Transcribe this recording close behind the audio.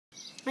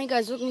Hey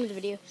guys, welcome to the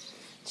video.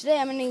 Today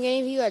I'm going to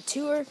give you a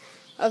tour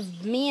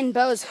of me and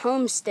Bo's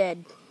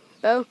homestead.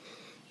 Bo,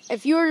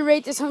 if you were to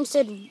rate this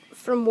homestead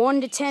from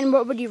 1 to 10,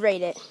 what would you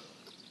rate it?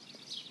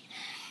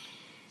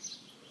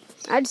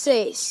 I'd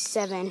say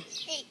 7.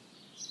 8.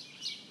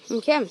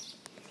 Okay,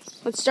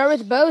 let's start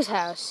with Bo's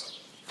house.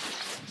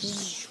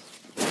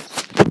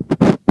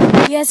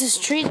 He has his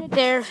trees right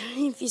there.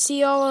 If you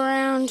see all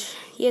around,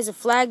 he has a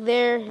flag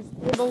there, his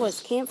table,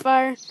 his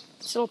campfire,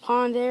 his little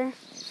pond there.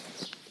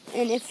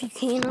 And if you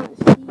cannot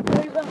see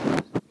very well,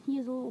 he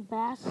has a little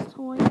bass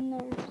toy in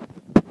there.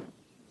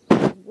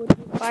 Wood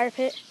fire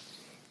pit.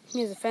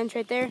 He has a fence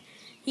right there.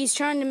 He's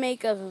trying to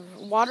make a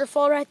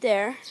waterfall right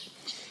there,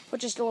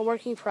 which is still a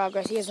work in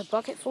progress. He has a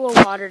bucket full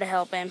of water to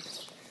help him.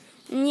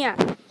 And yeah,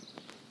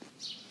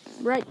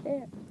 right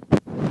there,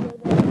 where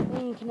that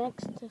thing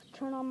connects to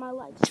turn on my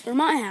lights for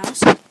my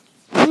house.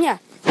 And yeah,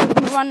 we'll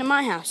move on to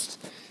my house.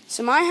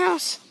 So my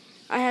house,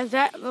 I have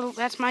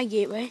that's my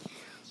gateway.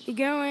 You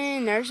go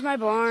in, there's my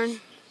barn.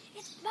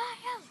 It's my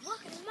house,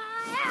 welcome to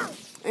my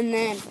house. And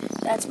then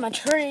that's my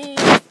tree.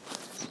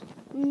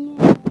 And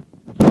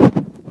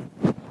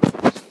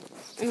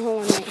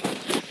hold on a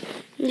minute.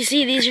 You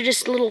see, these are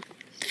just little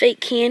fake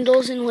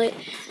candles and look,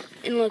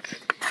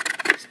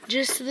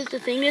 just so that the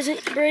thing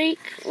doesn't break.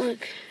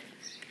 Look.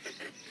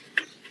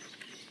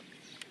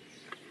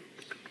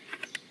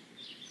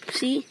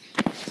 See?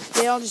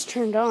 They all just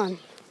turned on.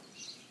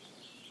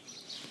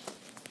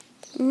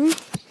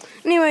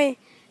 Anyway,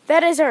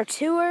 that is our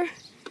tour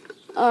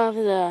of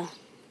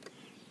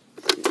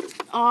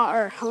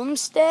our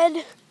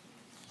homestead.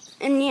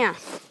 And yeah,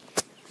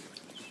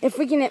 if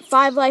we can hit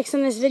 5 likes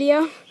on this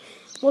video,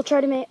 I'll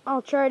try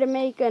to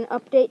make an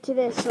update to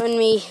this when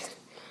we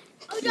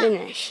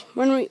finish.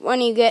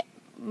 When you get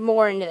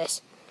more into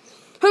this.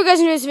 Hope you guys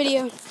enjoyed this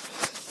video.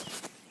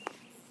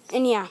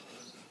 And yeah,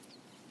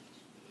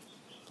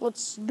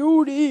 let's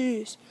do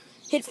this.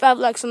 Hit 5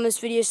 likes on this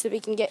video so that we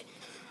can get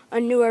a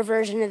newer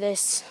version of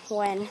this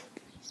when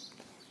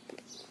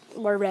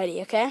we're ready,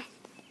 okay?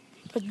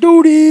 Let's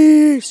do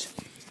this!